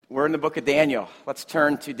We're in the book of Daniel. Let's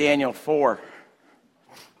turn to Daniel 4.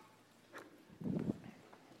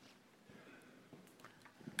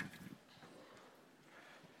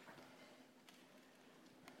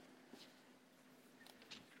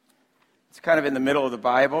 It's kind of in the middle of the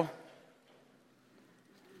Bible.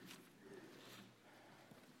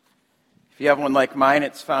 If you have one like mine,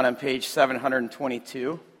 it's found on page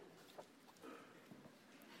 722.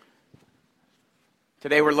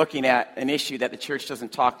 Today we're looking at an issue that the church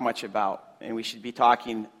doesn't talk much about, and we should be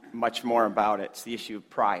talking much more about it. It's the issue of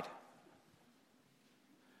pride.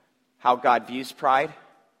 How God views pride,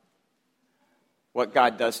 what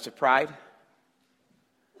God does to pride,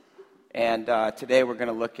 and today we're going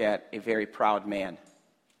to look at a very proud man.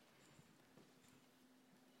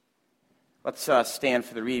 Let's stand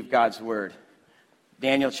for the read of God's Word.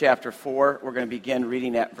 Daniel chapter 4, we're going to begin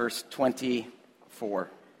reading at verse 24.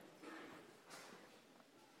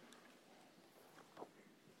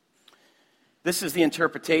 This is the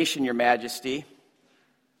interpretation, Your Majesty,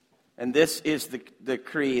 and this is the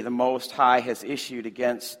decree the Most High has issued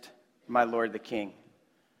against my lord the king.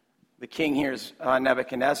 The king here is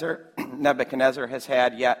Nebuchadnezzar. Nebuchadnezzar has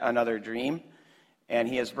had yet another dream, and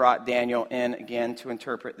he has brought Daniel in again to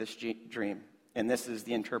interpret this dream. And this is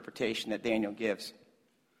the interpretation that Daniel gives.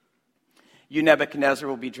 You, Nebuchadnezzar,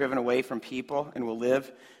 will be driven away from people and will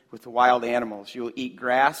live with the wild animals. You will eat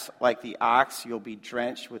grass like the ox. You will be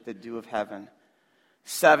drenched with the dew of heaven.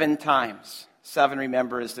 7 times. 7,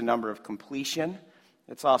 remember, is the number of completion.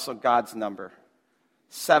 It's also God's number.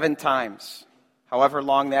 7 times. However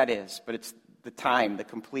long that is, but it's the time, the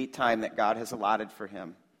complete time that God has allotted for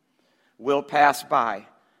him, will pass by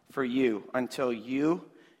for you until you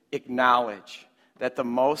acknowledge that the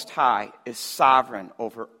Most High is sovereign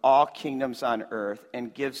over all kingdoms on earth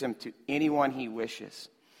and gives them to anyone he wishes.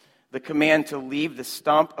 The command to leave the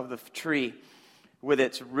stump of the tree with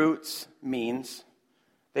its roots means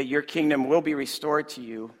that your kingdom will be restored to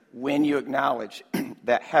you when you acknowledge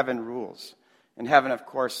that heaven rules. And heaven, of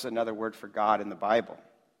course, is another word for God in the Bible.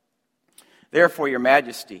 Therefore, Your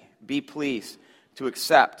Majesty, be pleased to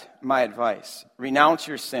accept my advice. Renounce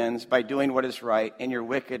your sins by doing what is right, and your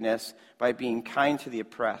wickedness by being kind to the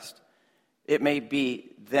oppressed. It may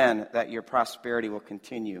be then that your prosperity will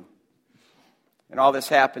continue. And all this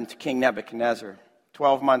happened to King Nebuchadnezzar.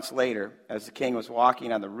 12 months later, as the king was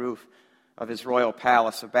walking on the roof of his royal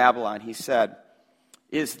palace of Babylon, he said,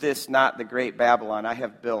 "Is this not the great Babylon I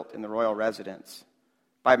have built in the royal residence?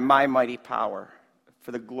 By my mighty power,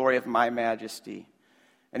 for the glory of my majesty."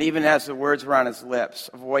 And even as the words were on his lips,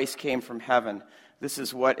 a voice came from heaven. "This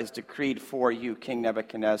is what is decreed for you, King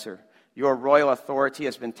Nebuchadnezzar. Your royal authority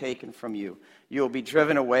has been taken from you. You will be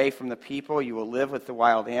driven away from the people. You will live with the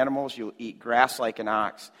wild animals. You will eat grass like an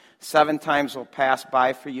ox. 7 times will pass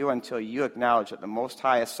by for you until you acknowledge that the Most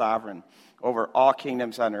High is sovereign over all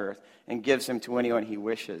kingdoms on earth and gives them to anyone he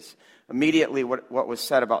wishes." Immediately what was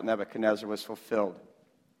said about Nebuchadnezzar was fulfilled.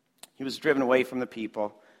 He was driven away from the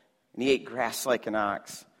people, and he ate grass like an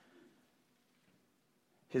ox.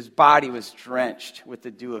 His body was drenched with the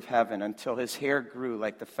dew of heaven until his hair grew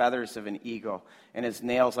like the feathers of an eagle and his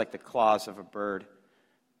nails like the claws of a bird.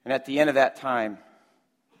 And at the end of that time,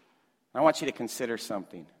 I want you to consider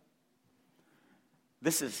something.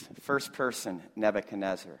 This is first person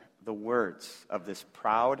Nebuchadnezzar, the words of this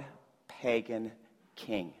proud pagan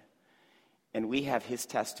king. And we have his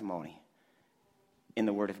testimony in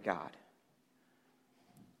the Word of God.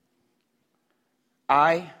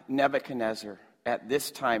 I, Nebuchadnezzar, at this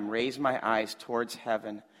time raised my eyes towards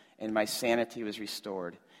heaven, and my sanity was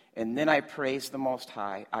restored. And then I praised the Most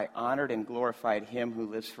High. I honored and glorified him who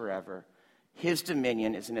lives forever. His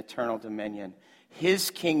dominion is an eternal dominion. His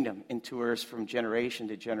kingdom endures from generation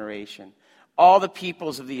to generation. All the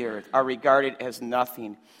peoples of the earth are regarded as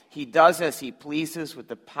nothing. He does as he pleases with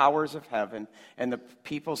the powers of heaven and the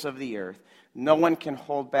peoples of the earth. No one can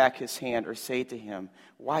hold back his hand or say to him,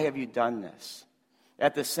 "Why have you done this?"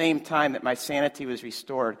 At the same time that my sanity was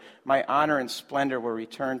restored, my honor and splendor were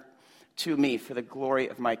returned to me for the glory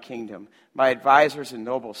of my kingdom. My advisors and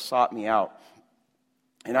nobles sought me out,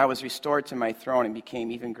 and I was restored to my throne and became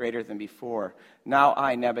even greater than before. Now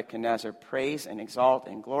I, Nebuchadnezzar, praise and exalt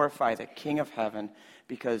and glorify the King of heaven,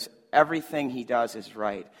 because everything he does is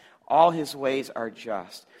right. All his ways are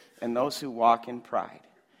just, and those who walk in pride,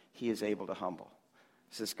 he is able to humble.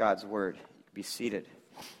 This is God's word. Be seated.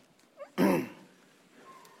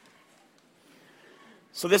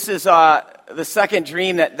 So this is the second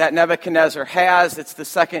dream that Nebuchadnezzar has. It's the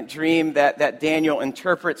second dream that Daniel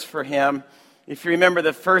interprets for him. If you remember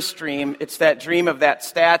the first dream, it's that dream of that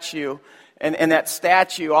statue. And that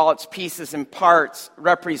statue, all its pieces and parts,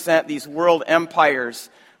 represent these world empires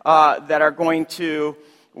that are going to,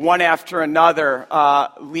 one after another,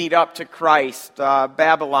 lead up to Christ,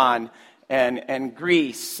 Babylon and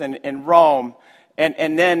Greece and Rome.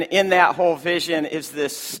 And then in that whole vision is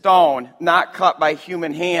this stone, not cut by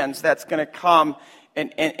human hands, that's going to come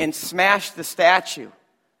and smash the statue.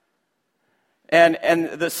 And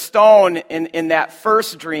the stone in that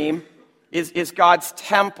first dream is God's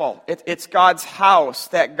temple. It's God's house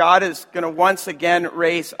that God is going to once again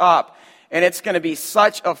raise up. And it's going to be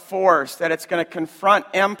such a force that it's going to confront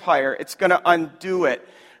empire. It's going to undo it.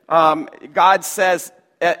 God says,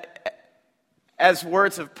 as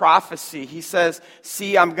words of prophecy, he says,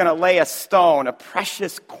 see, I'm going to lay a stone, a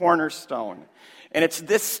precious cornerstone. And it's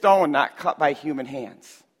this stone not cut by human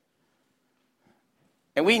hands.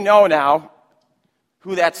 And we know now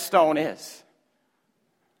who that stone is.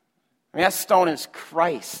 I mean, that stone is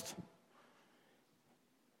Christ.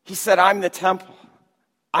 He said, I'm the temple.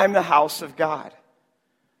 I'm the house of God.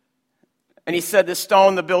 And he said, the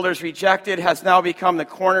stone the builders rejected has now become the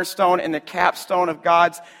cornerstone and the capstone of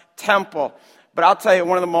God's temple. But I'll tell you,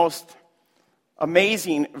 one of the most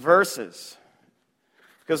amazing verses,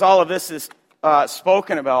 because all of this is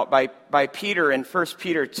spoken about by Peter in 1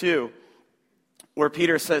 Peter 2, where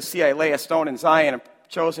Peter says, see, I lay a stone in Zion, a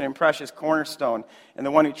chosen and precious cornerstone, and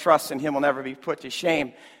the one who trusts in him will never be put to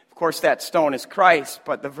shame. Of course, that stone is Christ,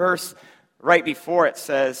 but the verse right before it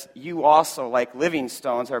says, you also, like living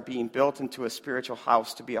stones, are being built into a spiritual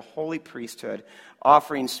house to be a holy priesthood,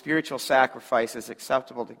 offering spiritual sacrifices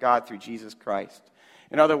acceptable to God through Jesus Christ.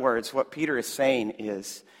 In other words, what Peter is saying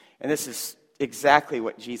is, and this is exactly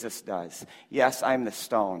what Jesus does. Yes, I'm the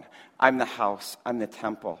stone. I'm the house. I'm the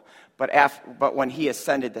temple. But when he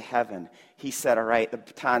ascended to heaven, he said, all right, the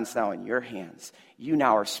baton's now in your hands. You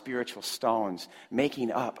now are spiritual stones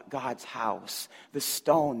making up God's house, the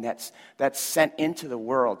stone that's sent into the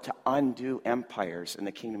world to undo empires in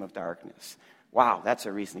the kingdom of darkness. Wow, that's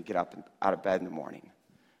a reason to get up out of bed in the morning.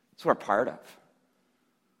 That's what we're part of.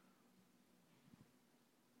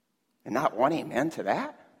 And not one amen to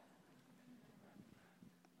that?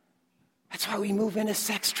 That's why we move into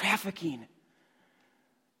sex trafficking.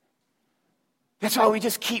 That's why we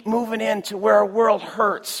just keep moving into where our world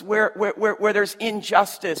hurts, where there's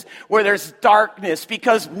injustice, where there's darkness,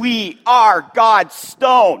 because we are God's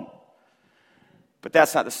stone. But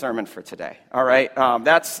that's not the sermon for today, all right?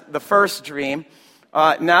 That's the first dream.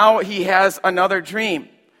 Now he has another dream.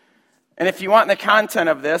 And if you want the content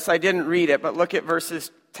of this, I didn't read it, but look at verses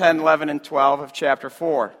 10, 11, and 12 of chapter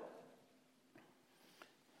 4.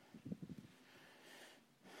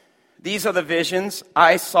 These are the visions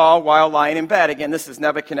I saw while lying in bed. Again, this is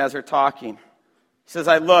Nebuchadnezzar talking. He says,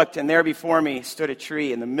 I looked, and there before me stood a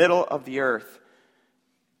tree in the middle of the earth.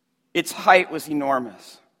 Its height was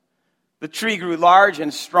enormous. The tree grew large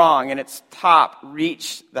and strong, and its top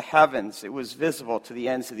reached the heavens. It was visible to the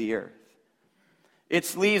ends of the earth.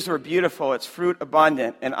 Its leaves were beautiful, its fruit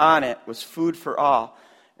abundant, and on it was food for all.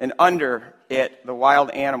 And under it the wild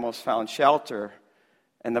animals found shelter,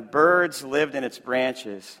 and the birds lived in its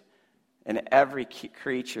branches. And every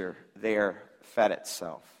creature there fed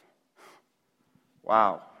itself.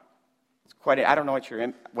 Wow, it's quite. I don't know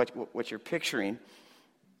what you're picturing,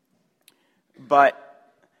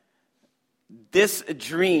 but this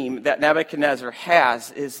dream that Nebuchadnezzar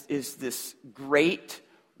has is this great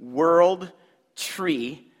world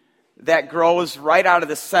tree that grows right out of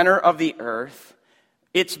the center of the earth.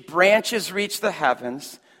 Its branches reach the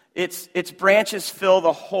heavens. Its branches fill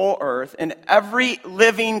the whole earth, and every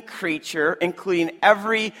living creature, including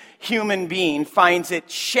every human being, finds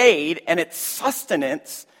its shade and its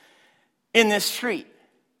sustenance in this tree.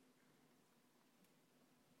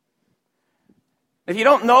 If you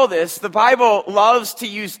don't know this, the Bible loves to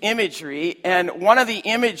use imagery, and one of the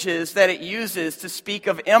images that it uses to speak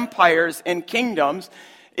of empires and kingdoms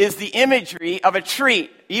is the imagery of a tree.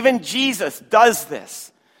 Even Jesus does this.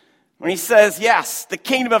 When he says, yes, the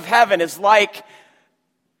kingdom of heaven is like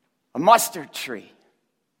a mustard tree.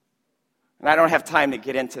 And I don't have time to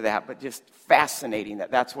get into that, but just fascinating that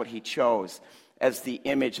that's what he chose as the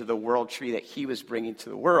image of the world tree that he was bringing to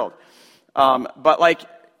the world. But like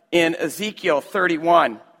in Ezekiel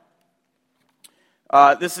 31,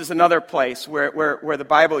 this is another place where the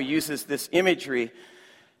Bible uses this imagery.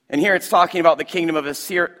 And here it's talking about the kingdom of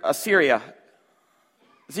Assyria.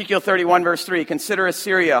 Ezekiel 31, verse 3, consider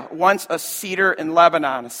Assyria, once a cedar in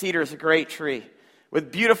Lebanon. A cedar is a great tree, with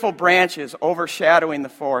beautiful branches overshadowing the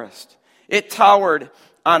forest. It towered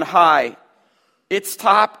on high, its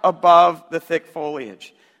top above the thick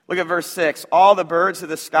foliage. Look at verse 6. All the birds of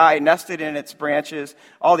the sky nested in its branches.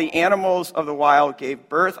 All the animals of the wild gave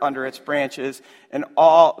birth under its branches. And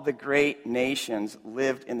all the great nations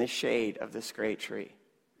lived in the shade of this great tree.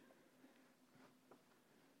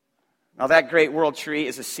 Now that great world tree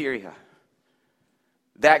is Assyria.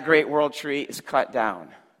 That great world tree is cut down.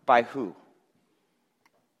 By who?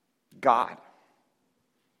 God.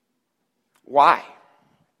 Why?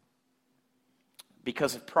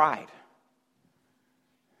 Because of pride.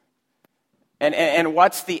 And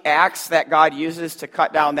what's the axe that God uses to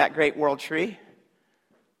cut down that great world tree?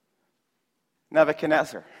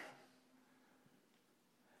 Nebuchadnezzar.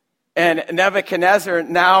 And Nebuchadnezzar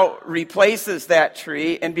now replaces that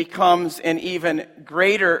tree and becomes an even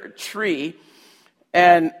greater tree.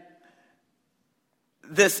 And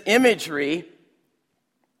this imagery,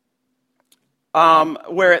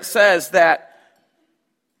 where it says that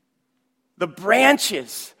the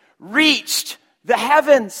branches reached the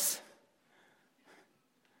heavens.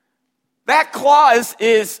 That clause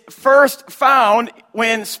is first found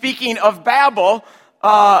when speaking of Babylon,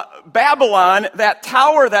 that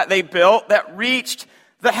tower that they built that reached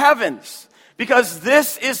the heavens. Because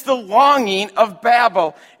this is the longing of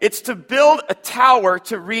Babel. It's to build a tower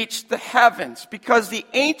to reach the heavens. Because the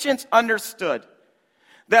ancients understood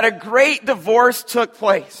that a great divorce took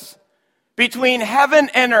place between heaven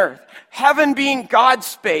and earth. Heaven being God's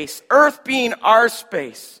space, earth being our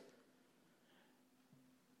space.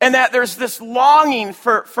 And that there's this longing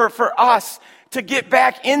for us to get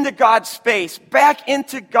back into God's space, back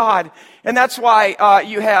into God. And that's why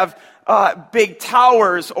you have big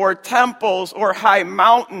towers or temples or high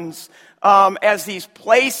mountains as these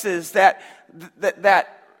places that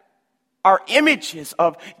are images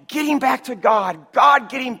of getting back to God, God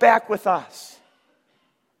getting back with us.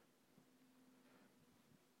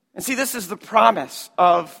 And see, this is the promise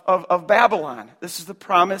of Babylon. This is the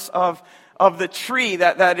promise of the tree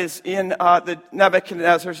that is in the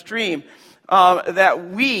Nebuchadnezzar's dream.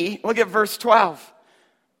 Look at verse 12.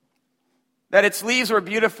 That its leaves were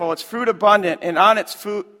beautiful, its fruit abundant, and on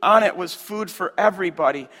it was food for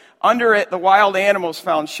everybody. Under it, the wild animals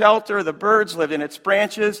found shelter, the birds lived in its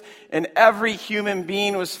branches, and every human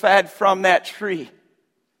being was fed from that tree.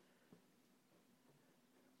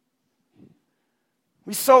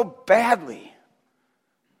 We so badly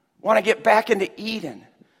want to get back into Eden.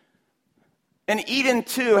 And Eden,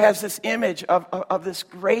 too, has this image of this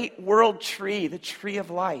great world tree, the tree of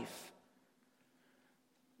life,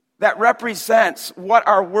 that represents what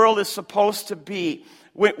our world is supposed to be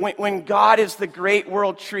when God is the great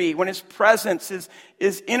world tree, when His presence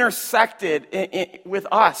is intersected with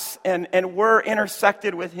us and we're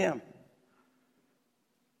intersected with Him.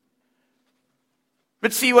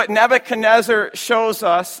 But see, what Nebuchadnezzar shows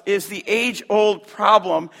us is the age-old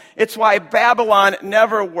problem. It's why Babylon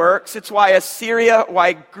never works. It's why Assyria,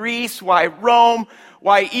 why Greece, why Rome,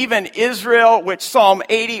 why even Israel, which Psalm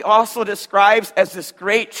 80 also describes as this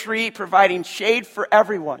great tree providing shade for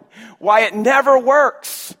everyone. Why it never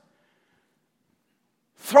works.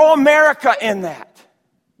 Throw America in that.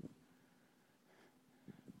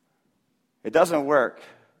 It doesn't work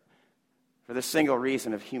for the single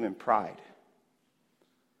reason of human pride.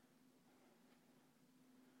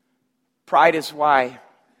 Pride is why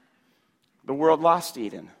the world lost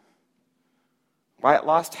Eden, why it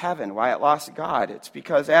lost heaven, why it lost God. It's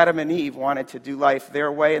because Adam and Eve wanted to do life their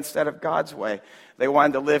way instead of God's way. They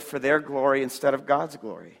wanted to live for their glory instead of God's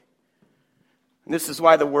glory. And this is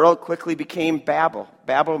why the world quickly became Babel.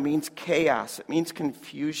 Babel means chaos. It means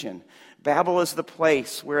confusion. Babel is the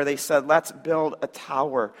place where they said, let's build a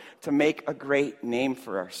tower to make a great name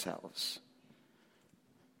for ourselves.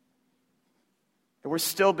 And we're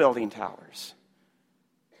still building towers.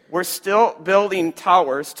 We're still building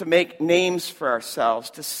towers to make names for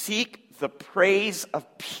ourselves, to seek the praise of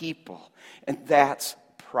people. And that's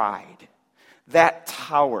pride. That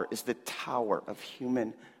tower is the tower of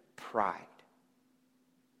human pride.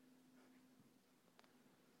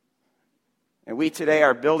 And we today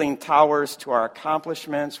are building towers to our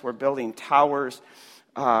accomplishments. We're building towers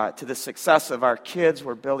to the success of our kids.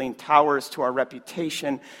 We're building towers to our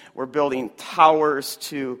reputation. We're building towers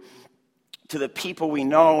to the people we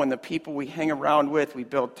know and the people we hang around with. We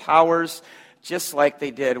build towers just like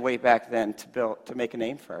they did way back then to make a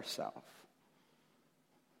name for ourselves.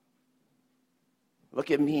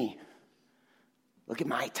 Look at me. Look at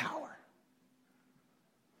my tower.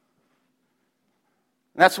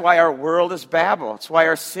 And that's why our world is Babel. It's why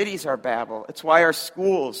our cities are Babel. It's why our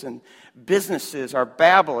schools and businesses are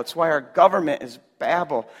Babel. It's why our government is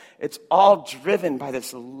Babel. It's all driven by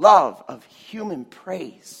this love of human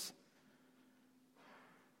praise.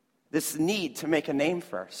 this need to make a name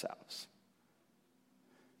for ourselves.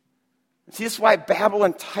 See, this is why Babel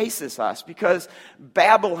entices us, because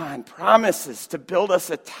Babylon promises to build us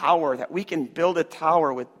a tower, that we can build a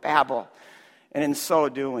tower with Babel, and in so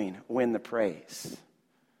doing, win the praise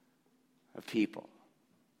of people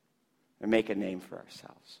and make a name for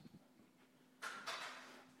ourselves.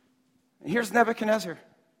 And here's Nebuchadnezzar.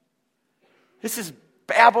 This is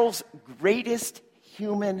Babel's greatest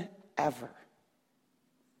human ever.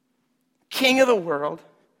 King of the world.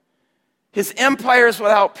 His empire is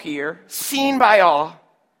without peer, seen by all.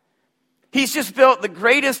 He's just built the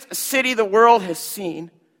greatest city the world has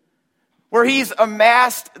seen, where he's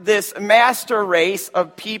amassed this master race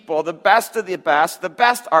of people, the best of the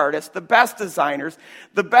best artists, the best designers,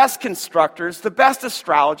 the best constructors, the best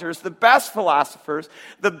astrologers, the best philosophers,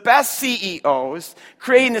 the best CEOs,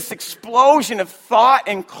 creating this explosion of thought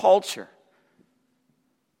and culture.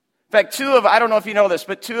 In fact, I don't know if you know this,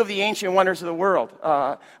 but two of the ancient wonders of the world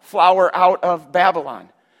flower out of Babylon.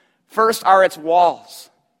 First are its walls.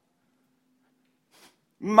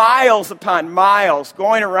 Miles upon miles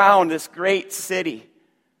going around this great city,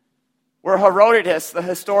 where Herodotus, the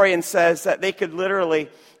historian, says that they could literally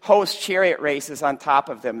host chariot races on top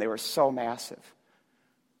of them. They were so massive.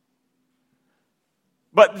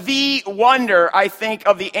 But the wonder, I think,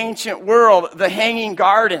 of the ancient world, the Hanging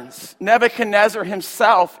Gardens, Nebuchadnezzar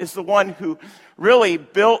himself is the one who really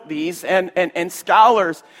built these, and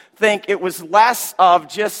scholars think it was less of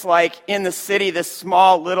just like in the city, this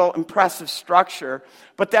small little impressive structure,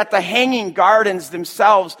 but that the Hanging Gardens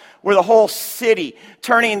themselves were the whole city,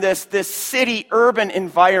 turning this city urban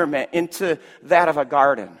environment into that of a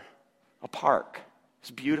garden, a park.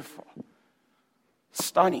 It's beautiful,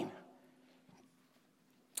 stunning.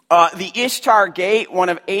 The Ishtar Gate, one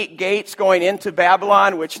of 8 gates going into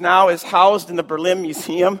Babylon, which now is housed in the Berlin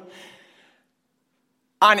Museum.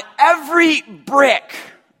 On every brick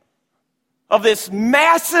of this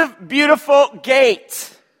massive, beautiful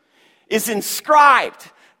gate is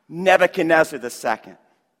inscribed Nebuchadnezzar II.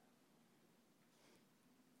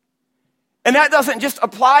 And that doesn't just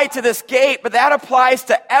apply to this gate, but that applies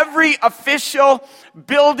to every official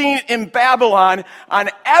building in Babylon. On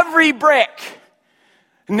every brick,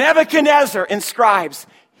 Nebuchadnezzar inscribes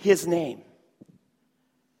his name.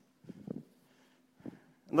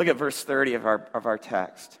 Look at verse 30 of our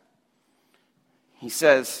text. He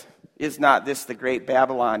says, "Is not this the great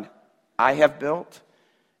Babylon I have built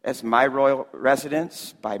as my royal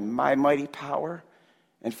residence by my mighty power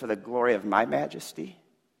and for the glory of my majesty?"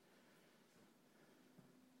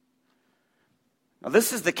 Now,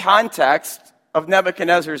 this is the context of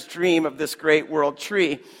Nebuchadnezzar's dream of this great world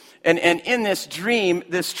tree. And in this dream,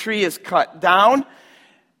 this tree is cut down,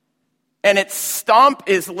 and its stump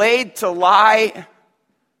is laid to lie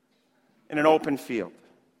in an open field.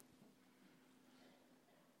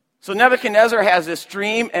 So Nebuchadnezzar has this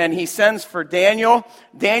dream, and he sends for Daniel.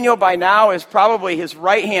 Daniel, by now, is probably his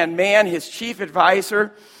right-hand man, his chief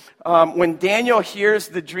advisor. When Daniel hears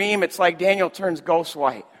the dream, it's like Daniel turns ghost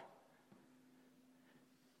white.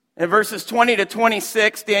 In verses 20 to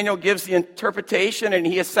 26, Daniel gives the interpretation, and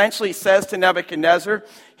he essentially says to Nebuchadnezzar,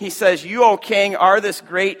 he says, "You, O king, are this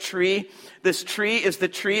great tree. This tree is the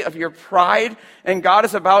tree of your pride, and God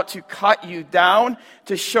is about to cut you down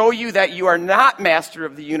to show you that you are not master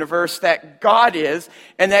of the universe, that God is,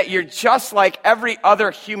 and that you're just like every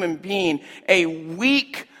other human being, a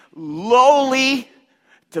weak, lowly,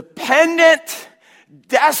 dependent,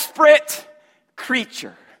 desperate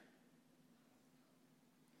creature."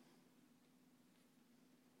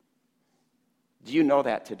 Do you know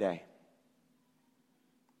that today?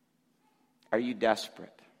 Are you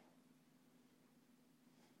desperate?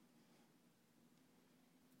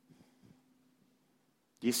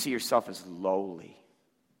 Do you see yourself as lowly?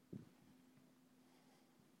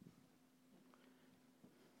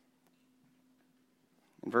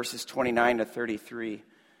 In verses 29 to 33,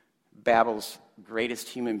 Babel's greatest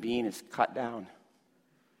human being is cut down.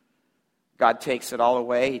 God takes it all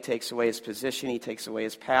away. He takes away his position. He takes away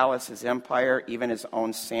his palace, his empire, even his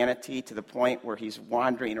own sanity, to the point where he's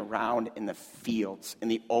wandering around in the fields, in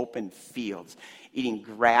the open fields, eating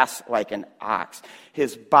grass like an ox.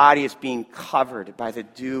 His body is being covered by the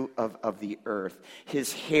dew of the earth.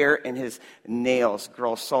 His hair and his nails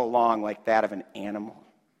grow so long like that of an animal.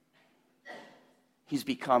 He's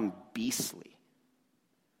become beastly.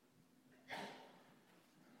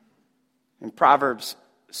 In Proverbs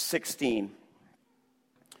 16,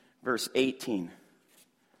 verse 18.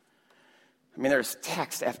 I mean, there's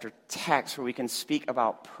text after text where we can speak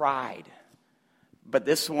about pride. But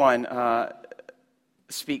this one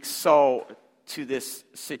speaks so to this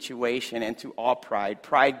situation and to all pride.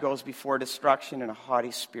 Pride goes before destruction and a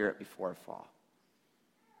haughty spirit before a fall.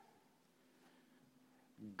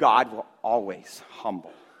 God will always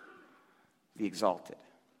humble the exalted.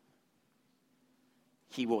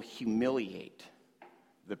 He will humiliate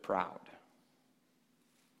the proud.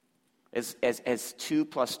 As 2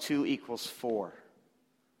 plus 2 equals 4.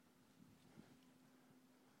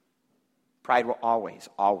 Pride will always,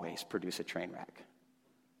 always produce a train wreck.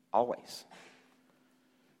 Always.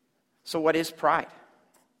 So what is pride?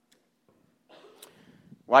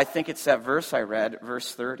 Well, I think it's that verse I read,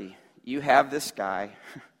 verse 30. You have this guy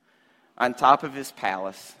on top of his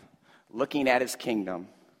palace, looking at his kingdom,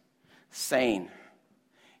 saying,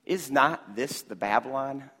 is not this the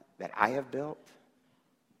Babylon that I have built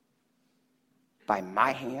by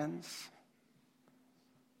my hands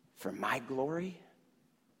for my glory?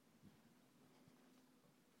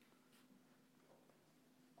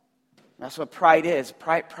 That's what pride is.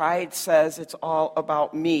 Pride says it's all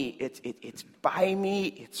about me. It's by me.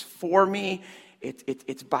 It's for me.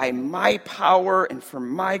 It's by my power and for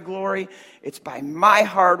my glory. It's by my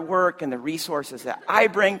hard work and the resources that I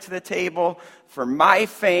bring to the table for my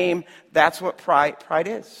fame. That's what pride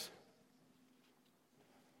is.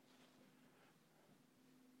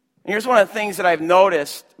 And here's one of the things that I've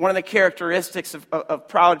noticed, one of the characteristics of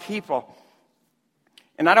proud people.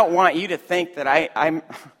 And I don't want you to think that I'm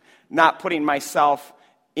not putting myself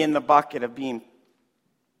in the bucket of being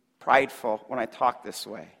prideful when I talk this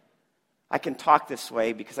way. I can talk this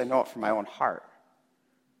way because I know it from my own heart.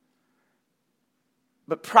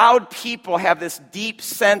 But proud people have this deep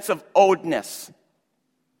sense of owedness.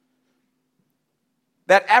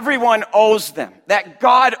 That everyone owes them. That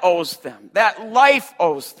God owes them. That life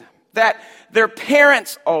owes them. That their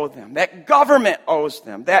parents owe them. That government owes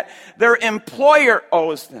them. That their employer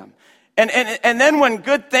owes them. And then when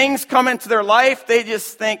good things come into their life, they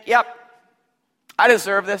just think, yep, I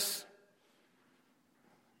deserve this.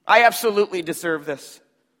 I absolutely deserve this.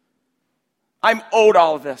 I'm owed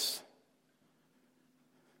all of this.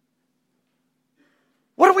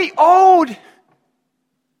 What are we owed?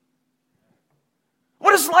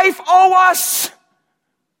 What does life owe us?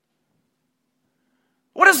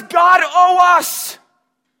 What does God owe us?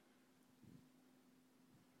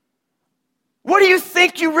 What do you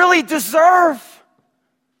think you really deserve?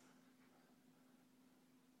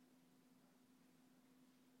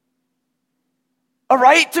 A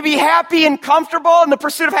right to be happy and comfortable in the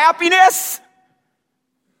pursuit of happiness?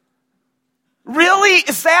 Really?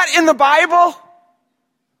 Is that in the Bible?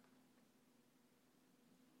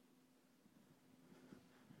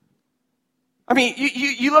 I mean,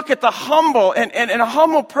 you look at the humble, and a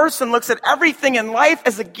humble person looks at everything in life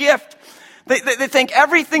as a gift. They think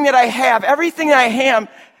everything that I have, everything that I am,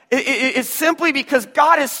 is simply because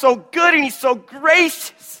God is so good and He's so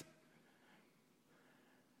gracious.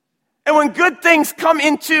 And when good things come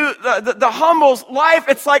into the humble's life,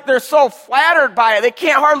 it's like they're so flattered by it. They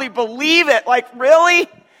can't hardly believe it. Like, really?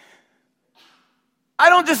 I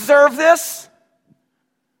don't deserve this.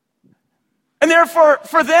 And therefore,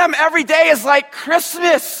 for them, every day is like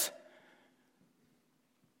Christmas.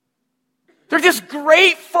 They're just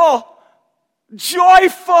grateful,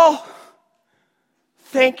 joyful.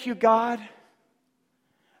 Thank you, God.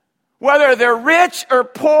 Whether they're rich or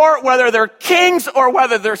poor, whether they're kings or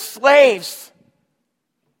whether they're slaves.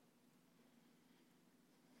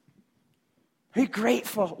 Are you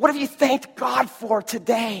grateful? What have you thanked God for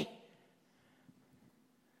today?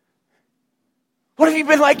 What have you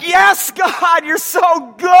been like, yes, God, you're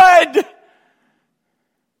so good.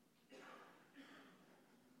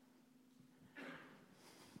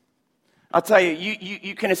 I'll tell you,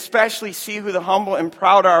 you can especially see who the humble and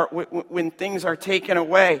proud are when things are taken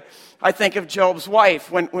away. I think of Job's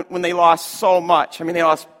wife when they lost so much. I mean, they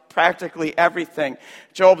lost practically everything.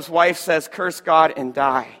 Job's wife says, curse God and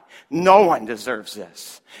die. No one deserves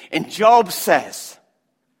this. And Job says,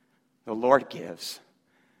 the Lord gives.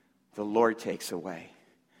 The Lord takes away.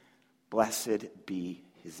 Blessed be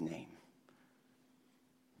His name.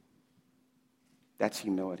 That's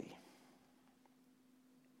humility.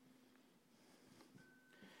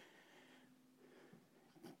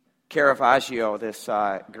 Caravaggio, this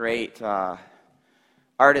great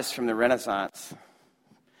artist from the Renaissance,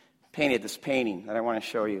 painted this painting that I want to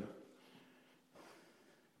show you.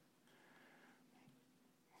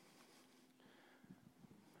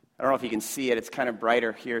 I don't know if you can see it. It's kind of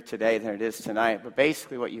brighter here today than it is tonight. But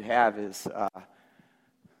basically what you have is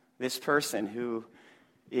this person who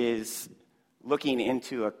is looking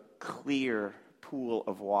into a clear pool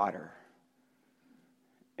of water.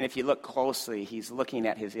 And if you look closely, he's looking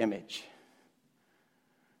at his image.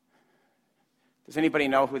 Does anybody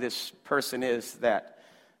know who this person is that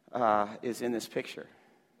is in this picture?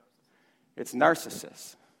 It's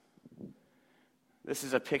Narcissus. This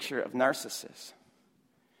is a picture of Narcissus.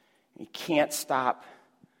 He can't stop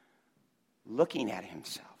looking at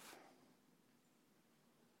himself.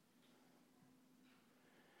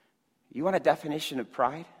 You want a definition of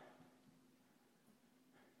pride?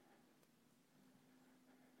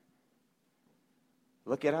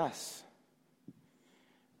 Look at us.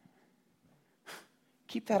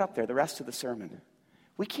 Keep that up there the rest of the sermon.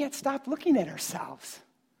 We can't stop looking at ourselves.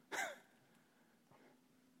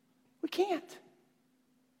 We can't.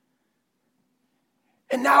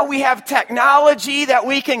 And now we have technology that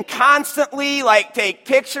we can constantly take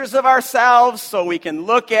pictures of ourselves so we can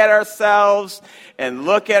look at ourselves and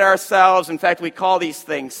look at ourselves. In fact, we call these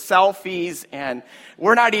things selfies, and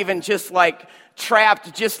we're not even just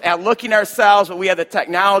trapped just at looking at ourselves, but we have the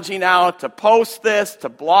technology now to post this, to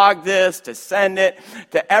blog this, to send it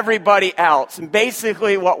to everybody else. And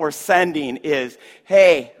basically what we're sending is,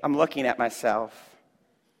 hey, I'm looking at myself.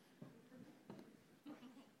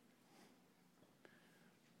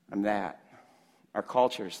 I'm that. Our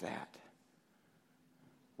culture's that.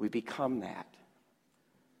 We become that.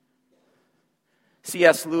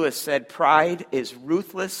 C.S. Lewis said, pride is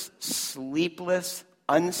ruthless, sleepless,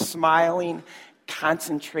 unsmiling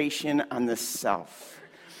concentration on the self.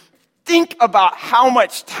 Think about how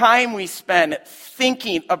much time we spend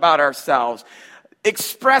thinking about ourselves,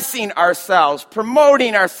 expressing ourselves,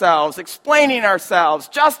 promoting ourselves, explaining ourselves,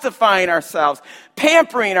 justifying ourselves,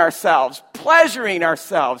 pampering ourselves, pleasuring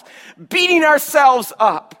ourselves, beating ourselves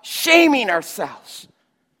up, shaming ourselves.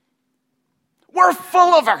 We're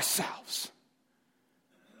full of ourselves.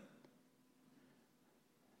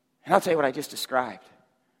 And I'll tell you what I just described.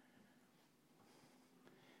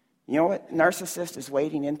 You know what narcissist is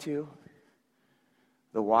wading into?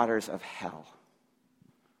 The waters of hell.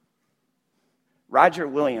 Roger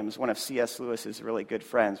Williams, one of C.S. Lewis's really good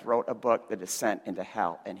friends, wrote a book, The Descent into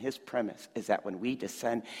Hell. And his premise is that when we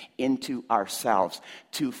descend into ourselves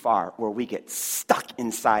too far, where we get stuck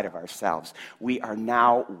inside of ourselves, we are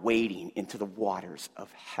now wading into the waters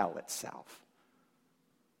of hell itself.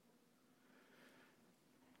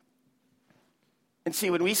 And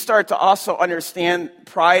see, when we start to also understand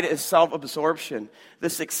pride as self-absorption,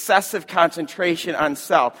 this excessive concentration on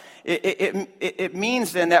self, it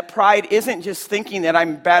means then that pride isn't just thinking that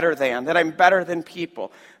I'm better than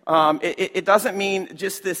people. It doesn't mean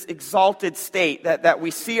just this exalted state that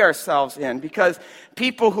we see ourselves in, because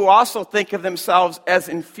people who also think of themselves as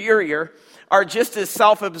inferior are just as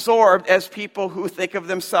self-absorbed as people who think of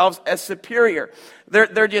themselves as superior.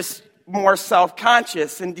 They're just more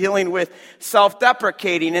self-conscious and dealing with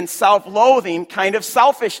self-deprecating and self-loathing kind of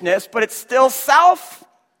selfishness, but it's still self.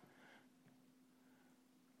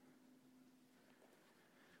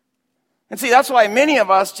 And see, that's why many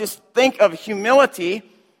of us just think of humility,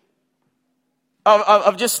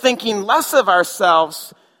 of just thinking less of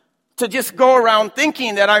ourselves, to just go around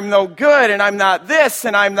thinking that I'm no good and I'm not this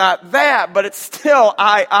and I'm not that, but it's still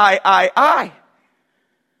I.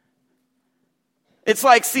 It's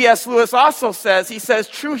like C.S. Lewis also says. He says,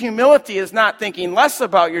 true humility is not thinking less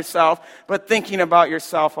about yourself, but thinking about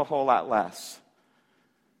yourself a whole lot less.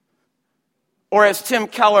 Or as Tim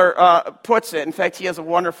Keller puts it, in fact, he has a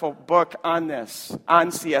wonderful book on this,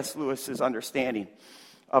 on C.S. Lewis's understanding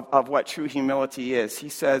of what true humility is. He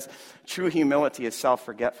says, true humility is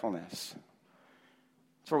self-forgetfulness.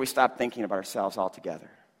 It's where we stop thinking of ourselves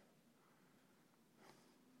altogether.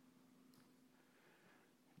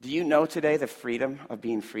 Do you know today the freedom of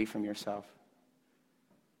being free from yourself?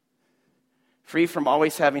 Free from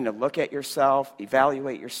always having to look at yourself,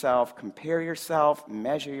 evaluate yourself, compare yourself,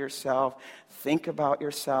 measure yourself, think about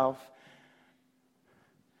yourself.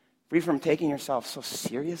 Free from taking yourself so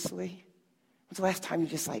seriously. When's the last time you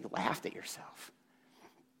just laughed at yourself?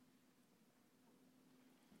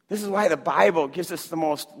 This is why the Bible gives us the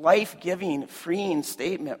most life-giving, freeing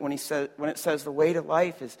statement when it says the way to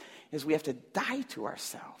life is we have to die to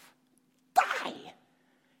ourselves. Die.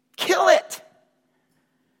 Kill it.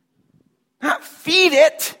 Not feed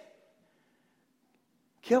it.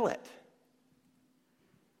 Kill it.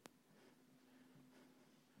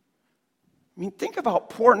 I mean, think about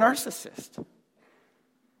poor narcissist.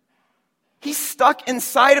 He's stuck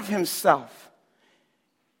inside of himself.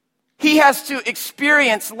 He has to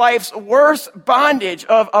experience life's worst bondage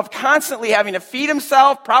of constantly having to feed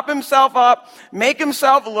himself, prop himself up, make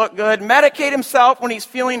himself look good, medicate himself when he's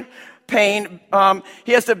feeling pain.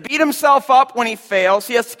 He has to beat himself up when he fails.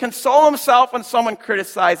 He has to console himself when someone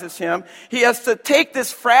criticizes him. He has to take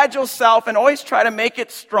this fragile self and always try to make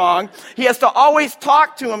it strong. He has to always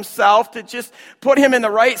talk to himself to just put him in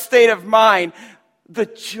the right state of mind. The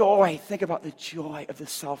joy, think about the joy of the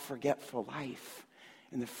self-forgetful life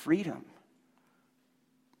and the freedom.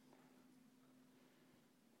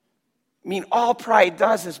 I mean, all pride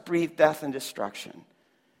does is breathe death and destruction.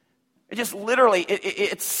 It just literally,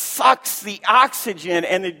 it sucks the oxygen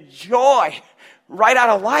and the joy right out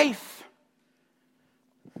of life.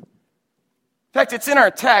 In fact, it's in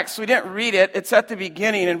our text. We didn't read it. It's at the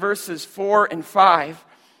beginning in verses 4 and 5.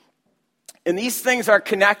 And these things are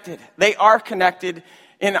connected. They are connected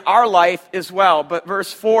in our life as well. But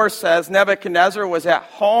verse 4 says, Nebuchadnezzar was at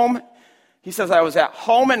home. He says, I was at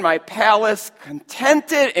home in my palace,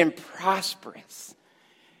 contented and prosperous.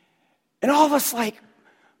 And all of us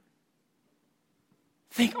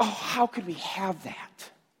think, oh, how could we have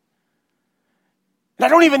that? And I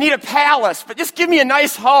don't even need a palace, but just give me a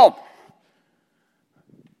nice home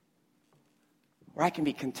where I can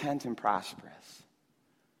be content and prosperous.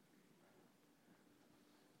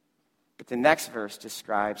 But the next verse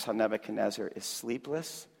describes how Nebuchadnezzar is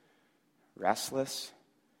sleepless, restless,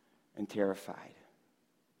 and terrified.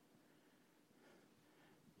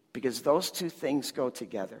 Because those two things go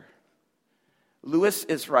together. Lewis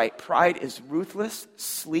is right. Pride is ruthless,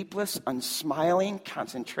 sleepless, unsmiling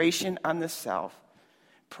concentration on the self.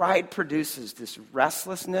 Pride produces this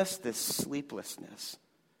restlessness, this sleeplessness.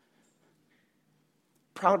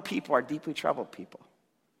 Proud people are deeply troubled people.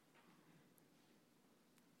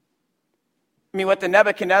 I mean, what the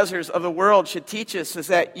Nebuchadnezzars of the world should teach us is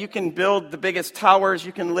that you can build the biggest towers,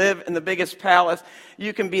 you can live in the biggest palace,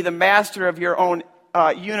 you can be the master of your own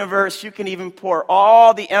universe, you can even pour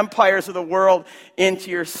all the empires of the world into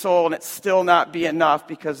your soul, and it still not be enough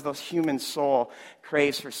because the human soul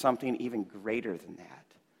craves for something even greater than that.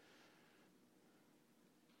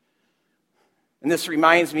 And this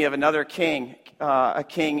reminds me of another king, a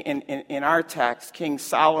king in our text, King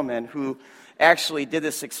Solomon, who actually did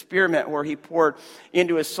this experiment where he poured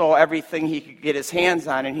into his soul everything he could get his hands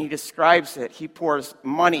on, and he describes it. He pours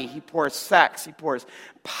money, he pours sex, he pours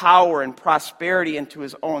power and prosperity into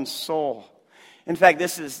his own soul. In fact,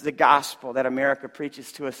 this is the gospel that America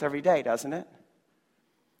preaches to us every day, doesn't it?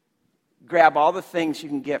 Grab all the things you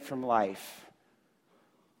can get from life.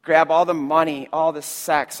 Grab all the money, all the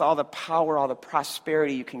sex, all the power, all the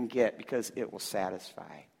prosperity you can get because it will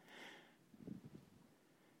satisfy.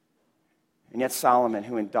 And yet Solomon,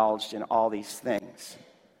 who indulged in all these things,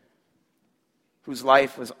 whose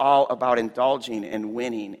life was all about indulging and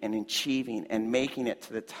winning and achieving and making it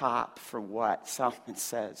to the top for what? Solomon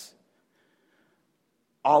says,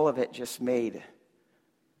 all of it just made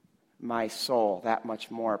my soul that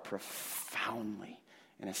much more profoundly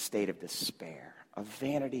in a state of despair, a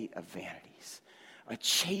vanity of vanities, a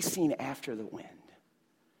chasing after the wind.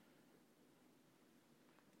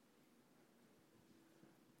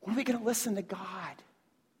 When are we going to listen to God?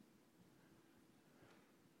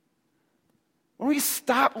 When we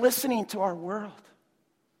stop listening to our world?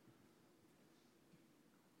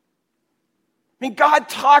 I mean, God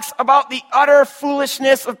talks about the utter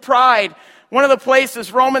foolishness of pride. One of the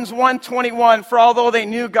places, Romans 1:21, for although they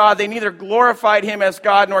knew God, they neither glorified him as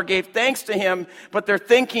God nor gave thanks to him, but their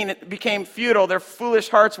thinking became futile. Their foolish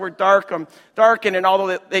hearts were darkened, and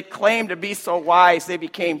although they claimed to be so wise, they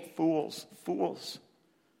became fools.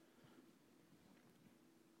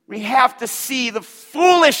 We have to see the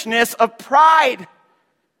foolishness of pride.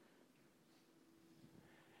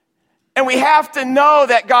 And we have to know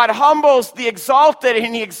that God humbles the exalted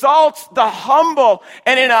and he exalts the humble.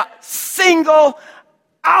 And in a single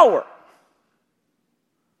hour,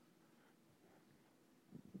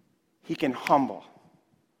 he can humble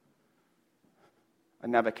a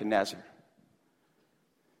Nebuchadnezzar.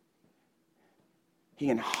 He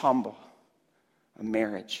can humble a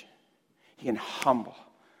marriage. He can humble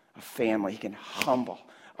a family. He can humble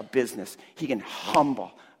a business. He can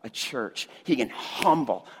humble a church. He can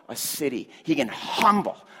humble a city. He can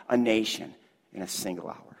humble a nation in a single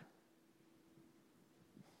hour.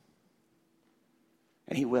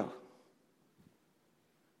 And he will.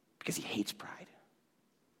 Because he hates pride.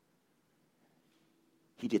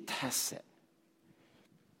 He detests it.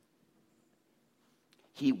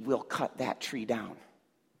 He will cut that tree down.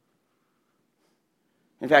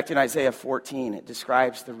 In fact, in Isaiah 14, it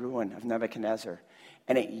describes the ruin of Nebuchadnezzar,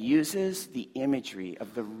 and it uses the imagery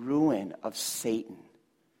of the ruin of Satan.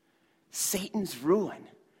 Satan's ruin,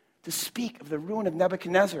 to speak of the ruin of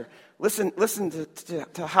Nebuchadnezzar. Listen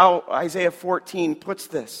to how Isaiah 14 puts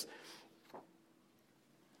this.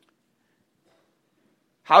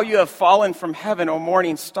 How you have fallen from heaven, O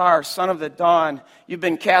morning star, son of the dawn. You've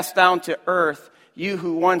been cast down to earth. You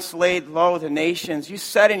who once laid low the nations, you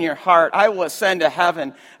said in your heart, I will ascend to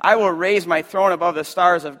heaven. I will raise my throne above the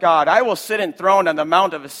stars of God. I will sit enthroned on the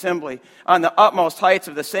mount of assembly, on the utmost heights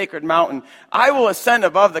of the sacred mountain. I will ascend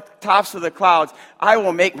above the tops of the clouds. I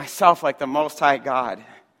will make myself like the Most High God.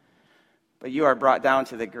 But you are brought down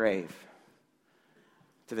to the grave,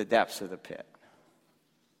 to the depths of the pit.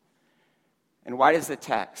 And why does the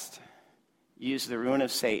text use the ruin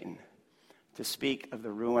of Satan to speak of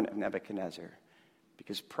the ruin of Nebuchadnezzar?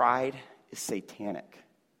 Because pride is satanic.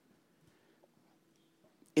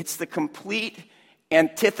 It's the complete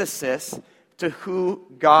antithesis to who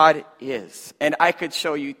God is. And I could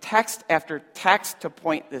show you text after text to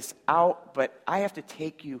point this out, but I have to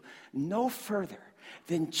take you no further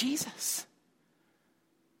than Jesus,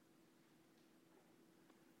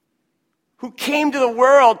 who came to the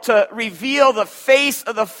world to reveal the face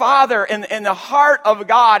of the Father and the heart of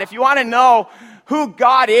God. If you want to know who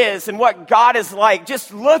God is and what God is like,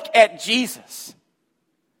 just look at Jesus.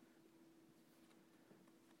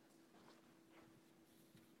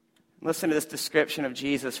 Listen to this description of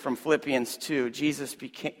Jesus from Philippians 2. Jesus,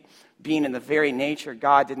 being in the very nature of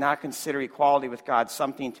God, did not consider equality with God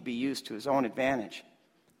something to be used to his own advantage.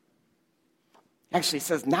 Actually, it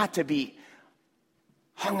says not to be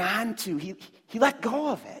hung on to. He let go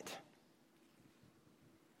of it.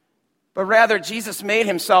 But rather, Jesus made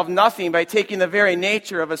himself nothing by taking the very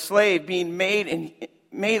nature of a slave, being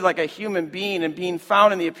made like a human being and being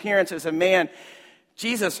found in the appearance as a man.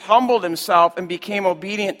 Jesus humbled himself and became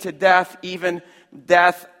obedient to death, even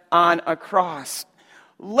death on a cross.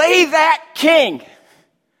 Lay that king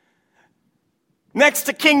next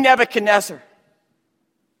to King Nebuchadnezzar.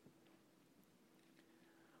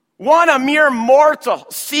 One, a mere mortal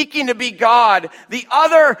seeking to be God. The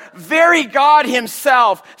other, very God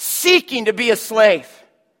himself, seeking to be a slave.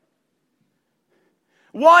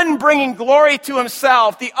 One bringing glory to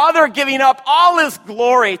himself. The other giving up all his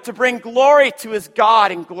glory to bring glory to his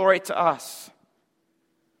God and glory to us.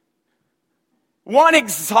 One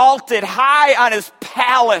exalted high on his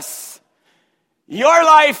palace. Your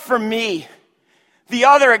life for me. The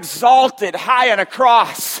other exalted high on a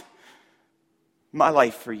cross. My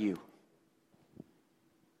life for you.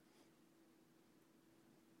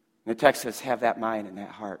 And the text says, have that mind and that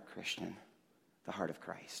heart, Christian, the heart of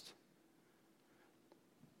Christ.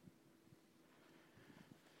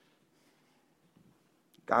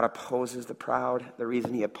 God opposes the proud. The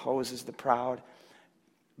reason he opposes the proud,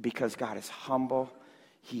 because God is humble.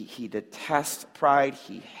 He detests pride.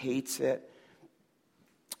 He hates it.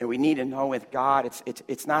 And we need to know with God,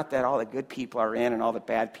 it's not that all the good people are in and all the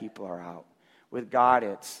bad people are out. With God,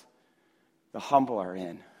 it's the humble are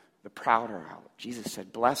in, the proud are out. Jesus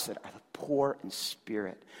said, blessed are the poor in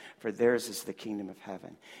spirit, for theirs is the kingdom of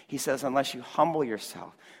heaven. He says, unless you humble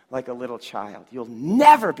yourself like a little child, you'll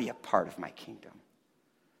never be a part of my kingdom.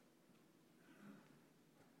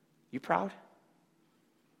 You proud?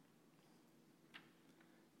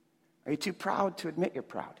 Are you too proud to admit you're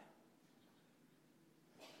proud?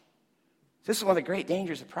 This is one of the great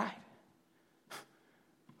dangers of pride.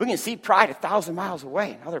 We can see pride 1,000 miles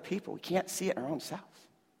away in other people. We can't see it in our own selves.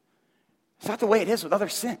 It's not the way it is with other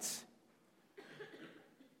sins.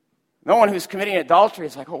 No one who's committing adultery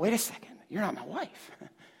is like, oh, wait a second, you're not my wife.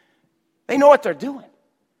 They know what they're doing.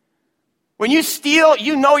 When you steal,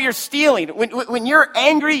 you know you're stealing. When you're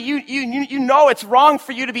angry, you know it's wrong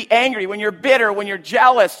for you to be angry. When you're bitter, when you're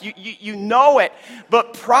jealous, you know it.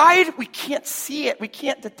 But pride, we can't see it. We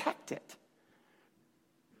can't detect it.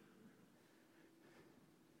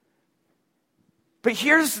 But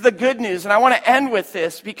here's the good news, and I want to end with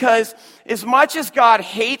this, because as much as God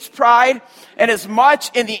hates pride, and as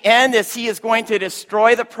much in the end as he is going to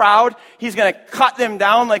destroy the proud, he's going to cut them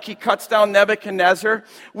down like he cuts down Nebuchadnezzar,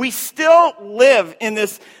 we still live in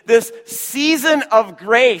this season of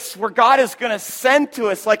grace where God is going to send to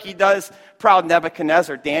us, like he does proud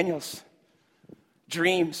Nebuchadnezzar, Daniel's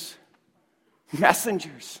dreams,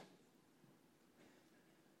 messengers.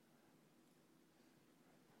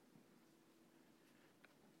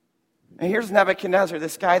 And here's Nebuchadnezzar,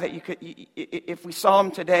 this guy that you could, if we saw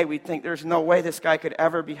him today, we'd think there's no way this guy could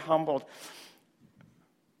ever be humbled.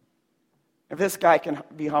 If this guy can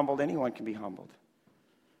be humbled, anyone can be humbled.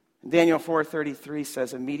 Daniel 4:33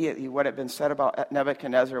 says, immediately what had been said about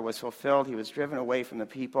Nebuchadnezzar was fulfilled. He was driven away from the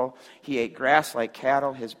people. He ate grass like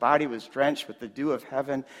cattle. His body was drenched with the dew of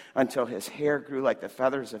heaven until his hair grew like the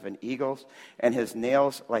feathers of an eagle and his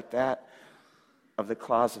nails like that of the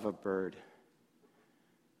claws of a bird.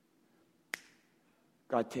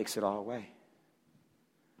 God takes it all away.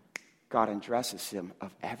 God undresses him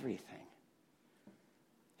of everything.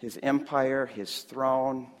 His empire, his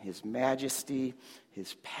throne, his majesty,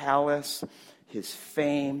 his palace, his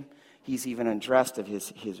fame. He's even undressed of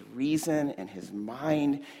his reason and his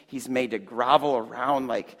mind. He's made to grovel around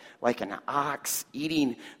like an ox,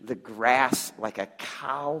 eating the grass like a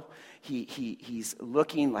cow. He's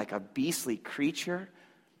looking like a beastly creature.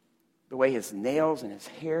 The way his nails and his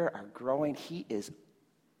hair are growing, he is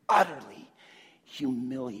utterly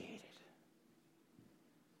humiliated.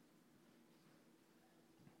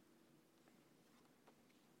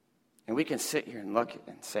 And we can sit here and look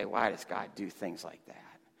and say, why does God do things like that?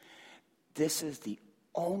 This is the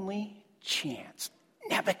only chance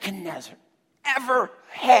Nebuchadnezzar ever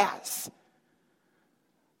has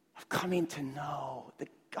of coming to know the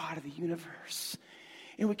God of the universe.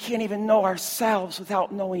 And we can't even know ourselves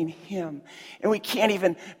without knowing him. And we can't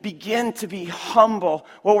even begin to be humble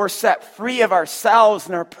while we're set free of ourselves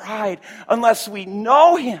and our pride unless we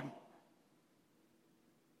know him.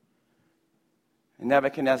 And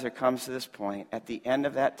Nebuchadnezzar comes to this point. At the end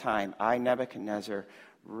of that time, I, Nebuchadnezzar,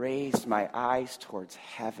 raised my eyes towards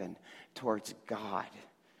heaven, towards God.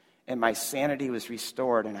 And my sanity was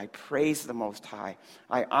restored, and I praised the Most High.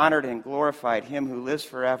 I honored and glorified him who lives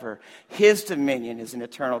forever. His dominion is an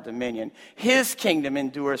eternal dominion. His kingdom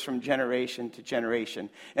endures from generation to generation.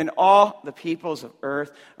 And all the peoples of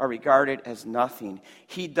earth are regarded as nothing.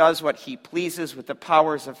 He does what he pleases with the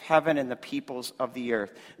powers of heaven and the peoples of the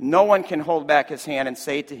earth. No one can hold back his hand and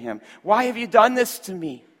say to him, "Why have you done this to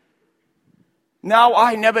me?" Now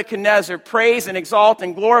I, Nebuchadnezzar, praise and exalt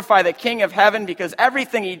and glorify the King of heaven, because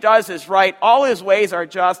everything he does is right, all his ways are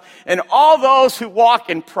just, and all those who walk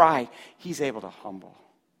in pride, he's able to humble.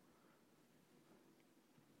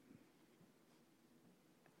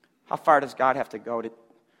 How far does God have to go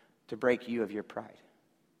to break you of your pride?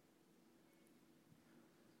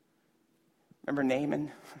 Remember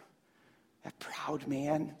Naaman? That proud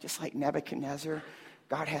man, just like Nebuchadnezzar,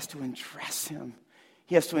 God has to undress him.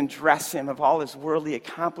 He has to undress him of all his worldly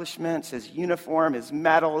accomplishments, his uniform, his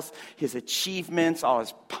medals, his achievements, all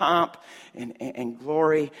his pomp and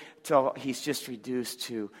glory, till he's just reduced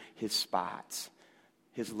to his spots,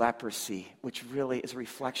 his leprosy, which really is a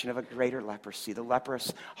reflection of a greater leprosy, the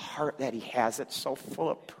leprous heart that he has that's so full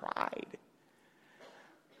of pride.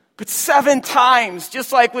 But 7 times,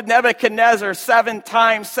 just like with Nebuchadnezzar, 7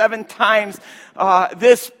 times,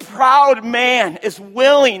 this proud man is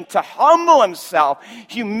willing to humble himself,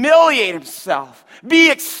 humiliate himself,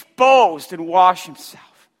 be exposed, and wash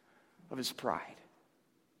himself of his pride.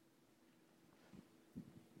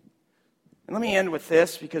 And let me end with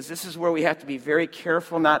this, because this is where we have to be very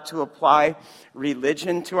careful not to apply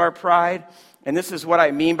religion to our pride. And this is what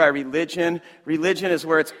I mean by religion. Religion is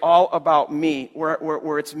where it's all about me,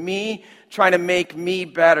 where it's me trying to make me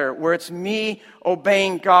better, where it's me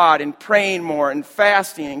obeying God and praying more and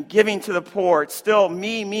fasting and giving to the poor. It's still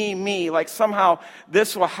me, like somehow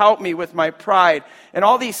this will help me with my pride. And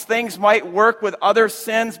all these things might work with other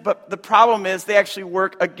sins, but the problem is they actually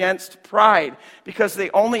work against pride, because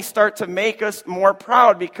they only start to make us more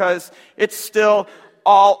proud, because it's still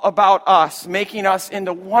all about us, making us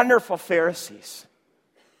into wonderful Pharisees.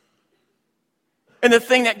 And the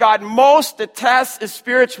thing that God most detests is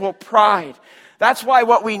spiritual pride. That's why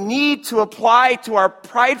what we need to apply to our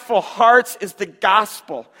prideful hearts is the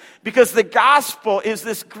gospel. Because the gospel is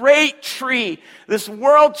this great tree, this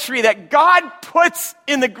world tree that God puts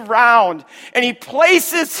in the ground, and he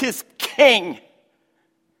places his king.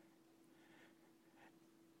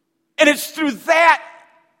 And it's through that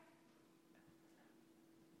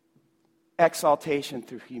exaltation,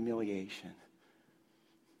 through humiliation,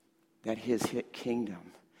 that his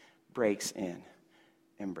kingdom breaks in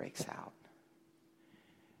and breaks out.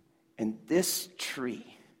 And this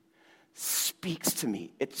tree speaks to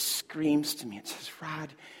me. It screams to me. It says, Rod,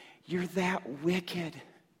 you're that wicked.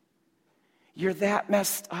 You're that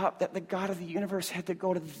messed up that the God of the universe had to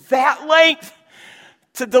go to that length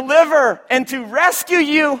to deliver and to rescue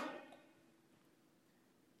you.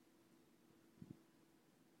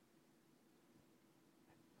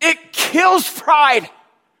 It kills pride.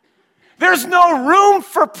 There's no room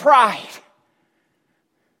for pride.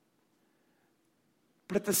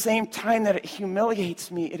 But at the same time that it humiliates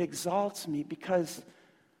me, it exalts me, because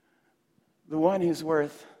the one who's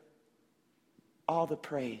worth all the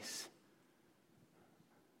praise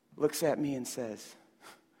looks at me and says,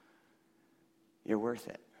 you're worth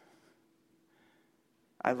it.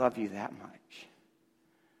 I love you that much.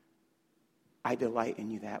 I delight in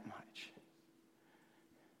you that much.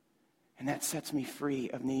 And that sets me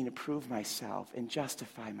free of needing to prove myself and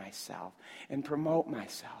justify myself and promote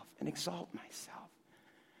myself and exalt myself.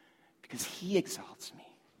 Because he exalts me.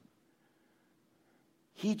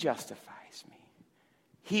 He justifies me.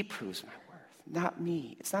 He proves my worth, not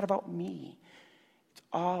me. It's not about me. It's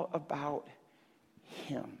all about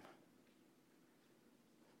him.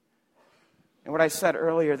 And what I said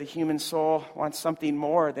earlier, the human soul wants something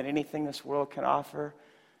more than anything this world can offer.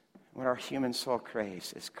 What our human soul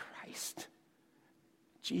craves is Christ,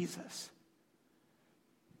 Jesus.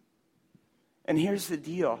 And here's the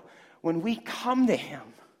deal. When we come to him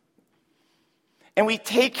and we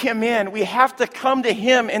take him in, we have to come to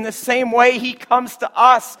him in the same way he comes to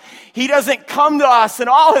us. He doesn't come to us in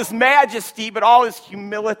all his majesty, but all his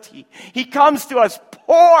humility. He comes to us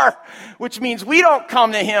poor, which means we don't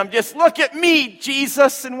come to him, just look at me,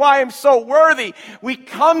 Jesus, and why I'm so worthy. We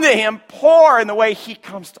come to him poor in the way he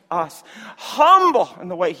comes to us, humble in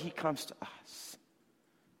the way he comes to us.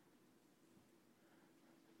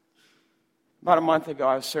 About a month ago,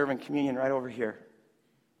 I was serving communion right over here.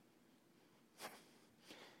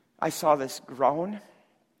 I saw this grown,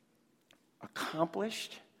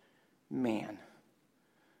 accomplished man,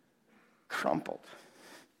 crumpled,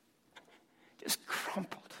 just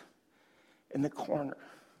crumpled in the corner,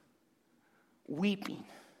 weeping,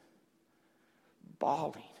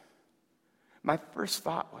 bawling. My first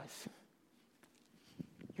thought was,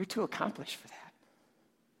 you're too accomplished for that.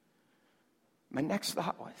 My next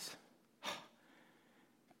thought was,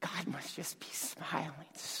 God must just be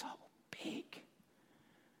smiling so big.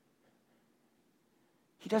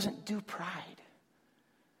 He doesn't do pride.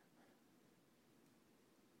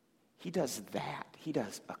 He does that. He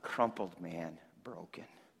does a crumpled man, broken,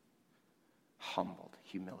 humbled,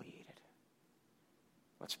 humiliated.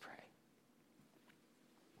 Let's pray.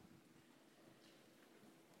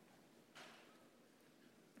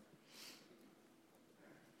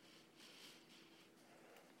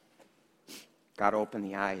 God, open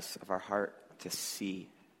the eyes of our heart to see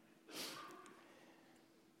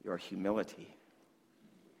your humility.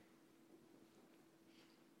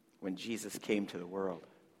 When Jesus came to the world,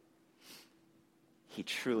 he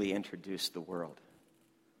truly introduced the world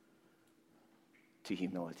to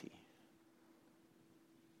humility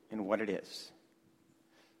and what it is.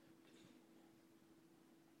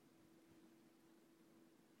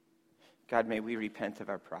 God, may we repent of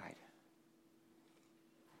our pride.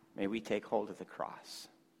 May we take hold of the cross,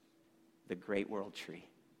 the great world tree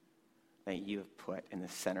that you have put in the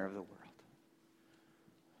center of the world.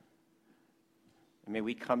 And may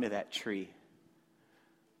we come to that tree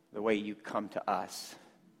the way you come to us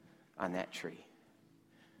on that tree.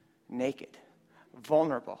 Naked,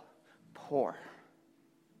 vulnerable, poor,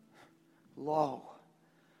 low.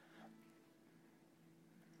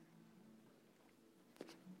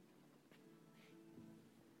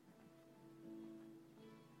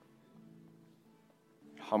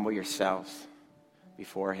 Humble yourselves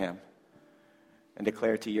before him and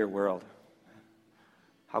declare to your world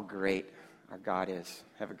how great our God is.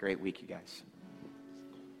 Have a great week, you guys.